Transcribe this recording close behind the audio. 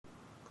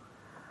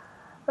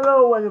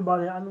Hello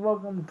everybody and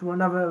welcome to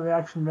another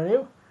reaction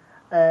video.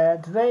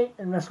 Today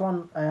in this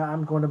one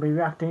I'm going to be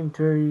reacting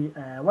to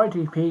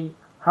YTP,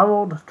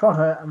 Harold,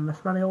 Trotter and the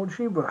Smelly Old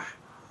Shoe Brush.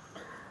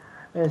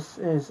 This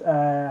is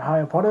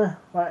Harry Potter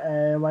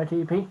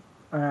YTP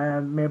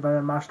made by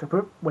the Master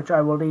Poop, which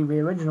I will leave the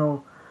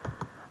original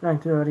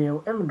link to the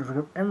video in the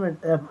description.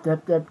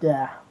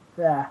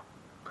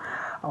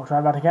 I'll try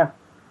that again.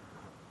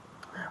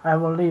 I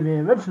will leave the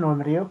original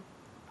video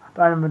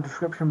down in the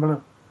description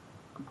below.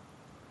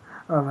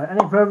 Alright,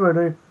 any further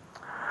ado,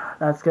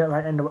 let's get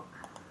right into it.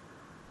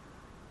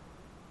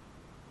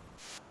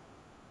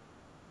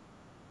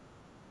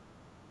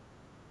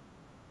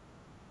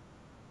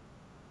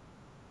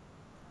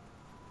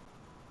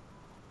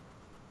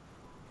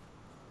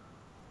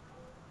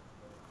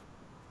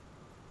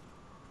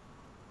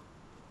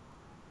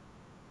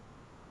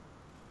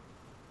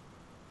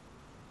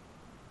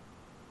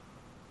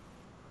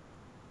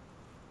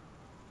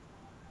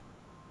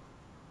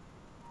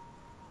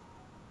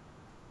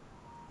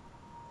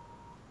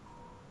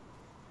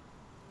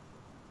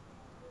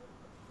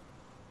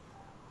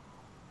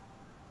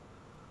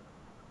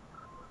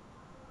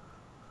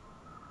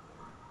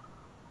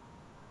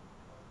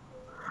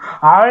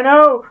 I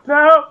know,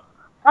 no,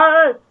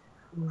 I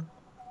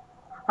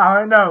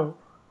know,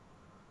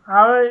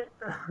 I.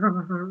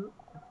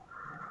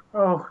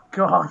 Oh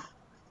God,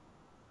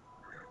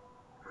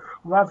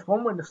 well, that's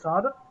one way to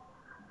start it.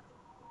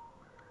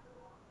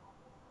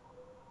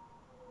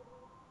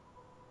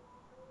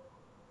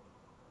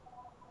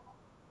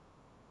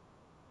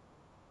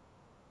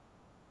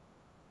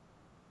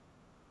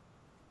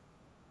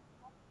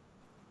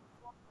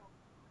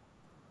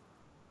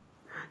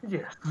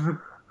 Yes,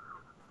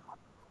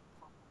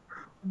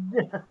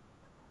 yeah.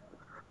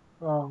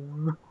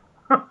 Um,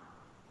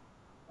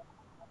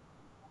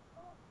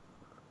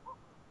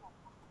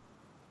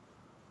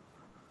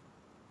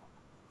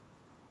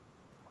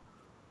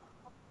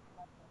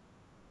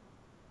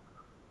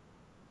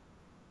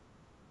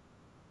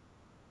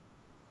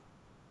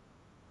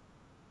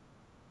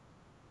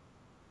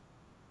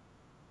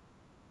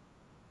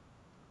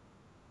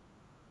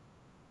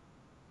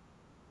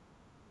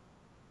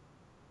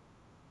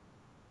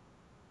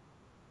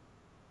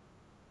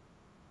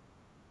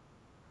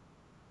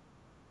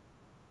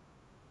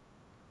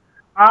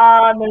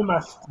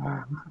 Animist,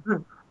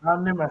 animist,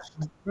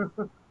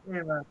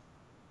 animist.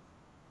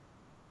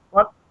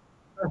 What?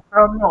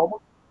 No,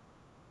 what's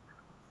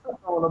that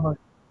all about?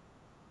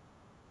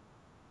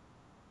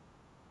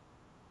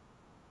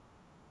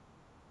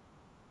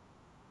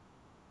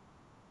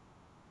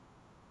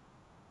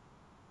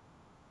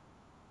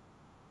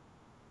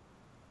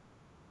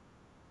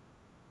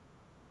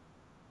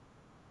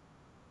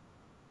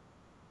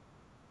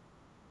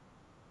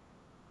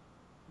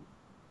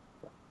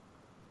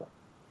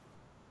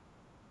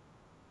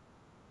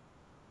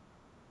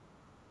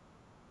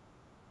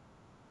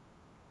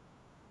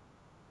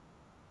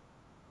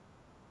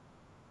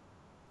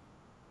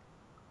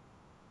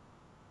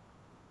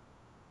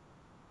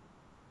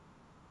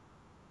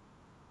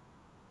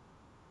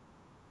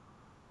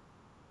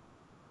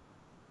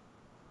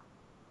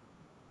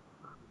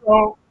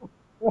 Oh,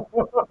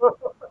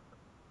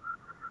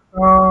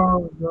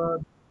 oh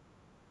God.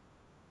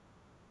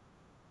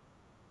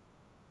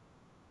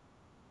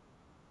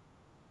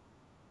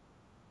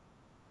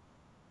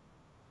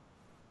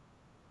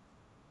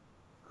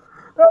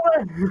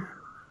 Oh,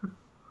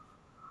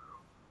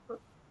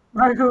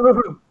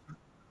 Michael,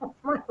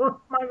 Michael,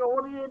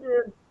 what are you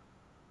doing?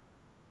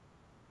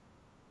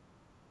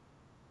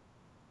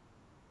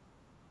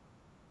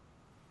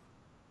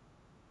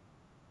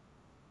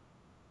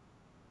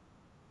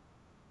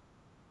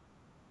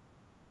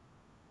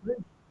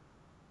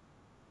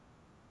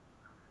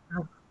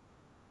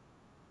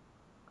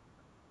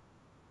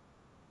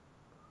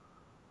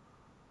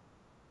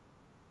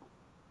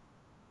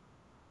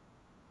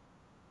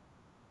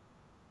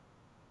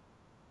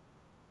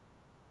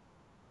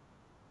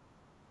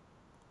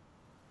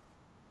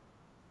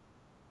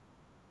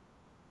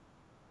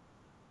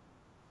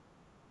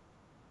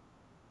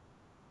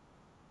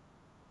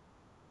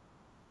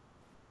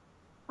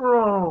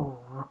 Oh,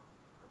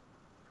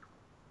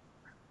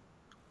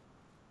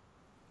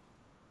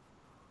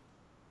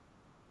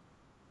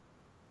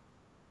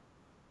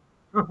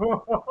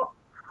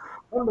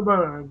 on the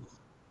birds.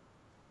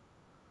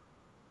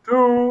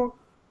 Two,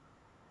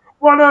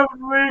 one of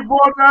the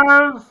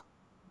quarters.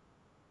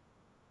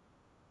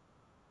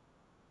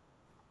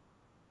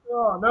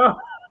 Oh no!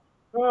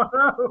 Oh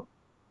no!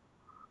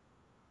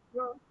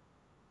 No.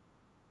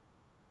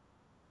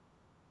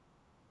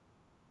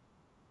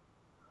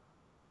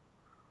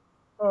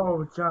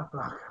 Oh, Jack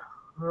Black.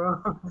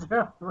 Oh,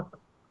 Jack Black.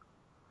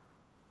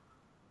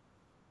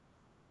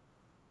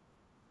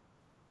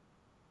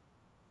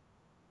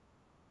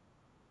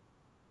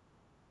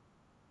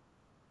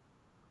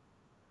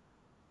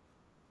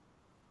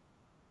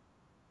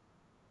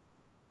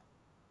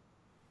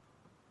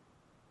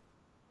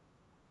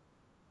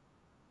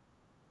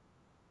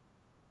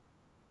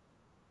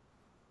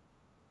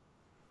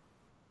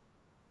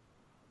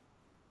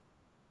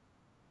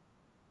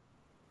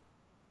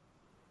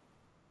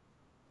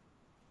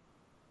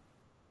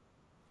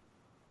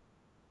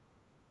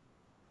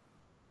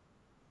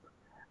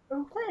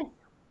 Okay.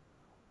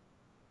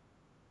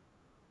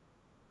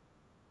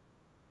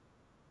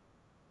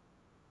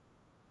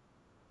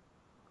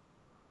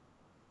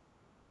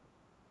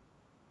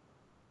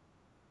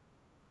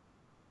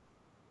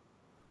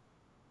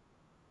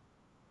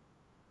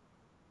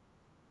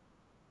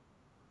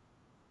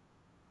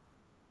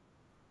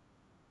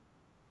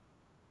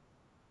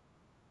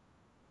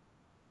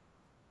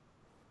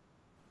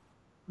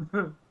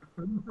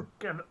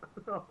 Get it.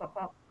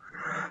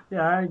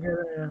 Yeah, I get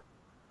it. Yeah.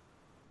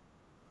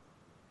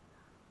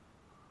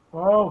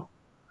 Whoa.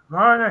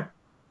 Morning.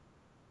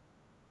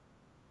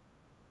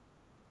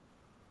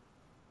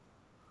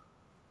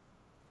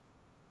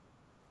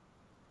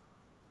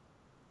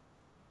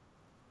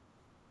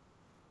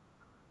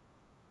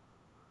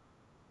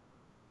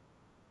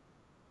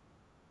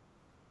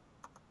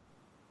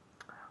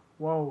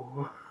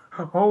 Whoa.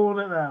 Hold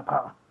it there,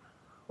 pal.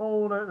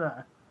 Hold it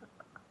there.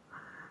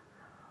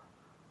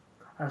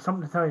 I have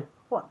something to tell you.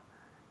 What?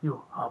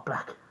 You are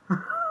black.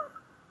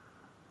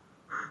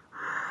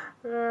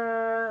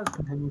 Let's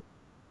continue.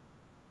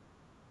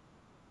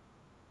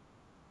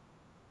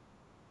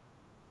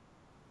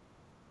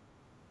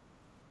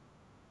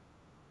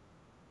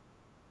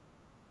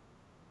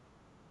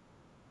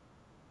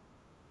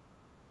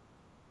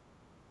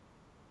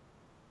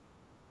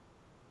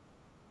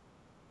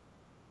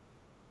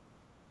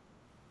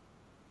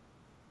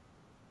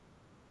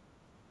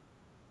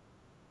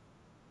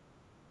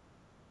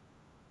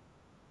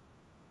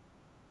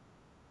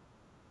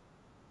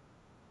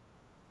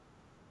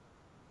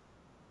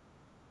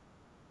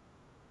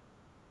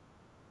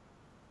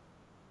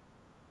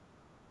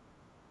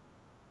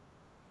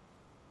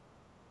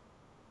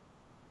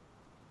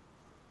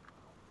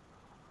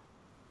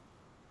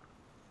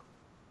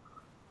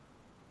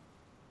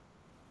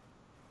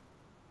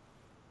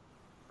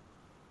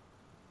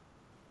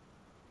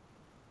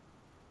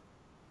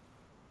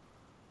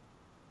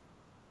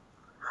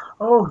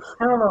 Oh,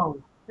 hello.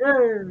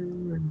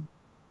 Yay.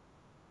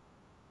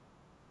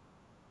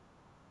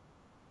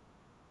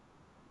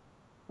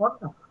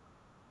 What the?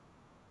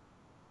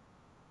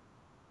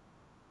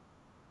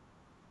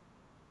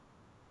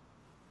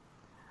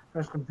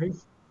 Rest in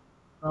peace.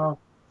 Oh,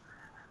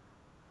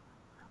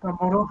 the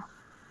model.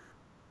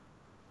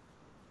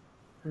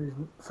 Who's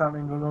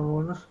sadly no longer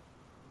with us.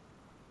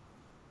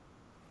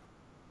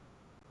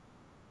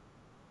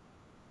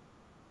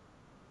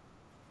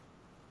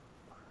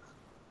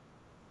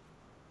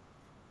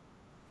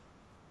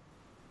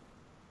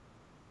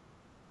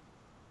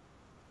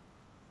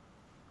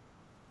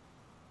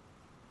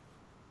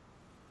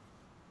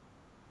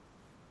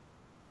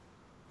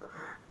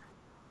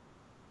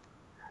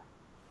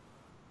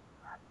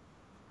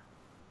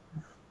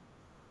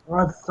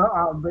 Well,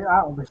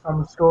 that'll be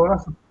some score.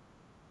 That's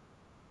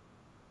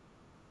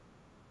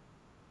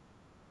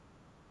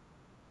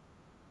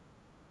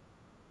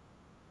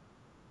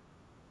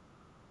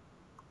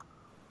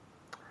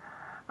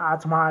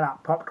That's my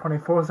laptop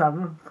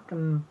 24/7.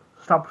 Fucking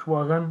stops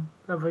working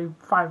every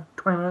 20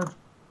 minutes.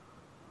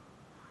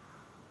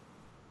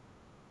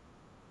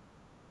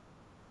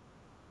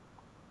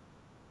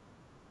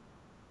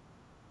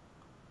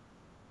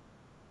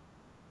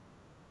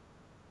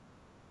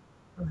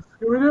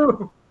 Scooby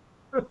Doo!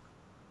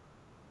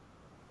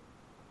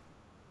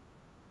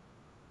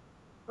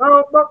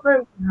 Oh, but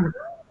me!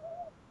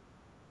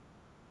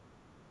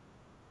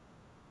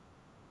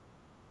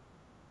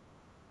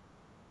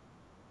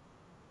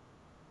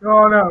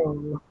 Oh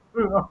no!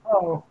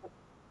 Oh,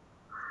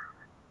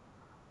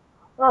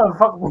 oh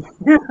fuck me!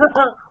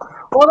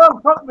 What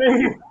up, fuck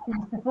me!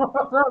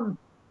 What up?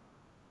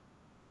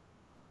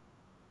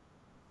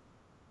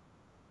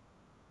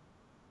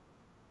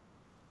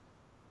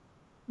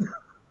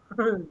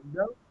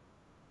 Yep.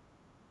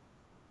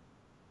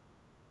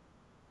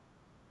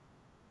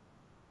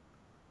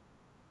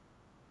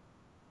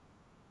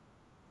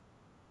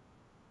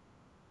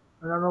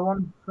 Another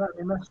one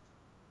slightly missed.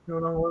 No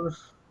longer with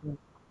us.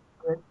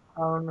 Great.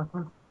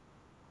 Nothing.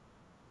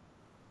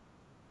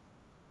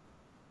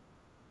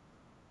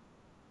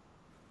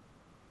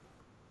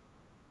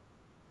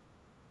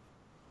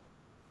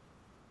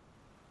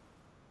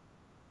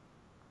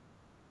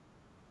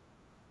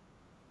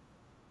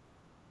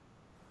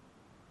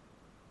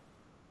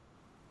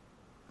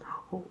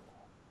 Oh,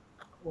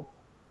 oh.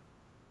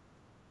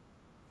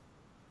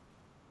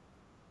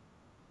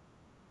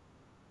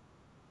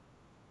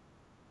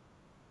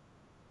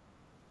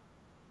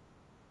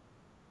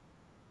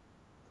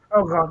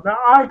 Oh god, no,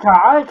 I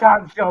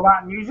can't show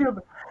that on YouTube.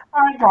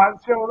 I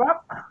can't show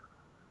that.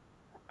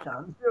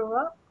 Can't show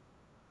that.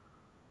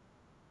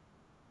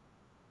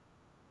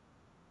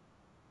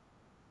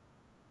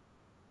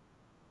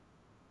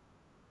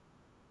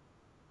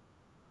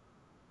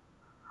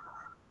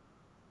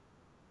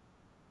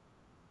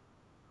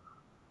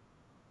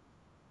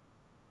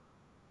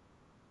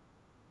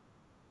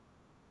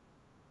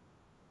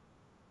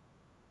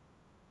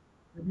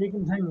 If you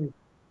continue,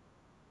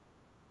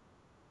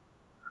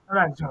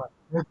 eventually,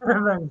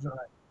 eventually.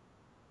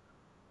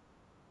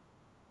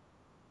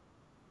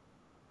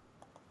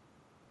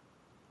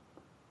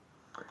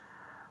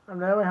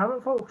 And there we have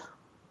it, folks.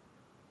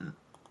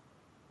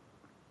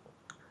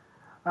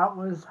 That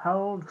was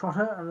Harold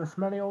Trotter and the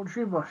Smelly Old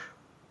Shoe Brush.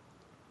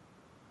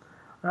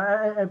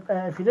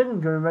 If you did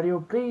enjoy the video,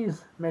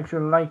 please make sure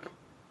to like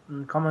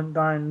and comment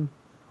down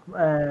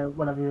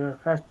whatever your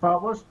first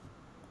part was.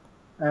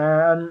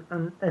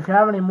 And if you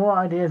have any more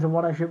ideas of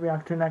what I should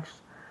react to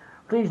next,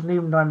 please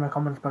leave them down in the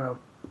comments below.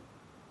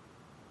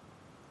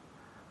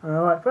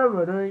 Alright,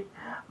 further ado,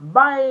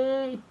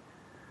 bye!